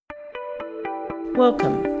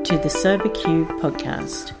Welcome to the Sober Q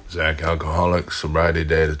podcast. Zac Alcoholic, sobriety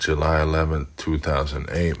date is July 11th,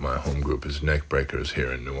 2008. My home group is Neckbreakers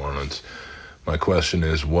here in New Orleans. My question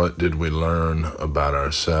is, what did we learn about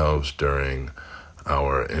ourselves during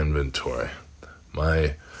our inventory?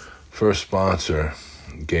 My first sponsor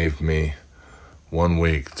gave me 1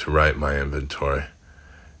 week to write my inventory,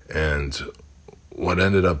 and what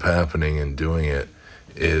ended up happening in doing it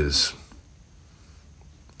is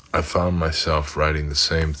I found myself writing the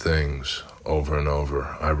same things over and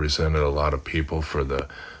over. I resented a lot of people for the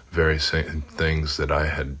very same things that I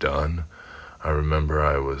had done. I remember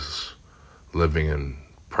I was living in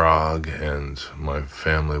Prague and my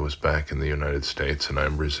family was back in the United States, and I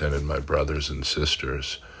resented my brothers and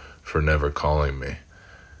sisters for never calling me.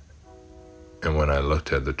 And when I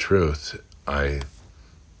looked at the truth, I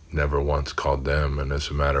never once called them. And as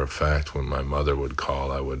a matter of fact, when my mother would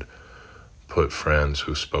call, I would put friends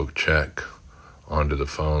who spoke Czech onto the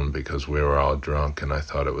phone because we were all drunk and I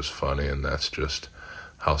thought it was funny, and that's just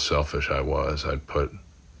how selfish I was. I'd put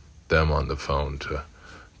them on the phone to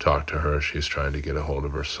talk to her. She's trying to get a hold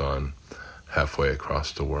of her son halfway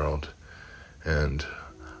across the world. And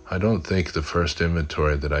I don't think the first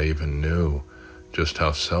inventory that I even knew just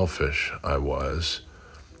how selfish I was,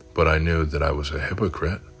 but I knew that I was a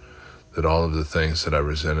hypocrite, that all of the things that I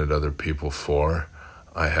resented other people for,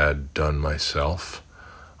 I had done myself.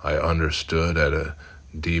 I understood at a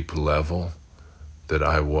deep level that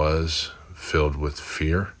I was filled with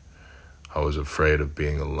fear. I was afraid of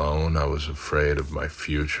being alone. I was afraid of my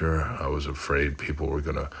future. I was afraid people were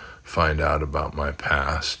going to find out about my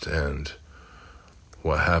past. And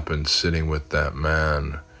what happened sitting with that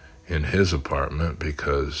man in his apartment,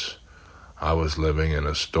 because I was living in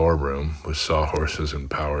a storeroom with sawhorses and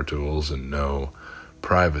power tools and no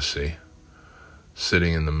privacy,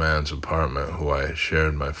 sitting in the man's apartment who I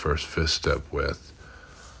shared my first fifth step with,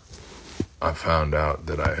 I found out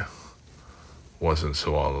that I wasn't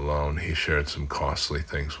so all alone. He shared some costly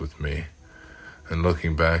things with me. And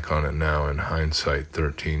looking back on it now in hindsight,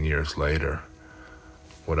 13 years later,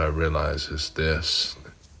 what I realize is this: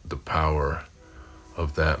 the power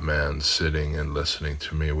of that man sitting and listening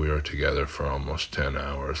to me. We were together for almost 10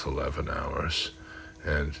 hours, 11 hours,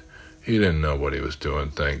 and he didn't know what he was doing,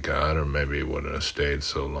 thank God, or maybe he wouldn't have stayed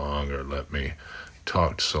so long or let me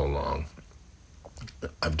talk so long.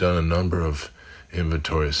 I've done a number of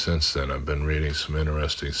inventories since then. I've been reading some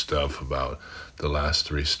interesting stuff about the last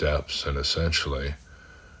 3 steps, and essentially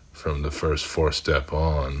from the first 4 step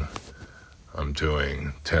on, I'm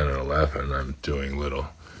doing 10 or 11. I'm doing little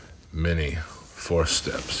mini 4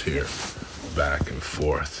 steps here, back and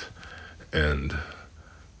forth. And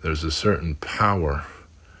there's a certain power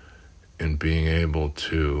in being able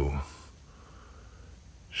to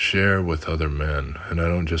share with other men. And I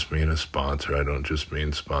don't just mean a sponsor, I don't just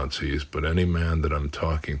mean sponsees, but any man that I'm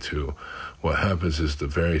talking to. What happens is the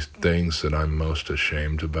very things that I'm most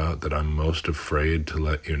ashamed about, that I'm most afraid to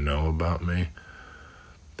let you know about me,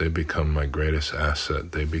 they become my greatest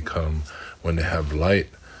asset. They become, when they have light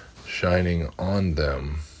shining on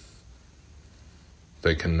them,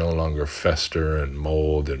 they can no longer fester and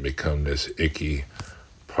mold and become this icky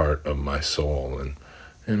part of my soul.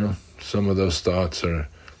 And some of those thoughts are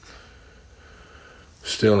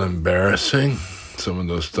still embarrassing. Some of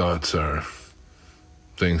those thoughts are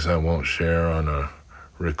things I won't share on a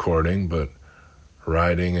recording, but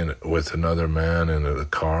riding with another man in a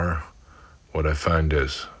car, what I find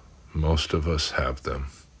is most of us have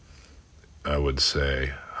them. I would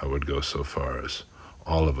say, I would go so far as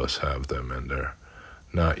all of us have them, and they're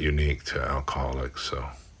not unique to alcoholics.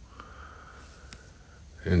 So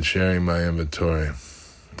in sharing my inventory,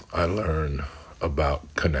 I learn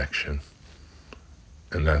about connection.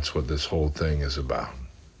 And that's what this whole thing is about.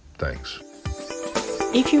 Thanks.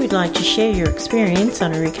 If you would like to share your experience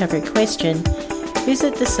on a recovery question,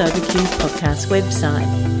 visit the Sober Q podcast website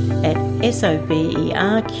at soberq.com.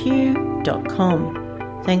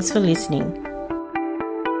 Thanks for listening.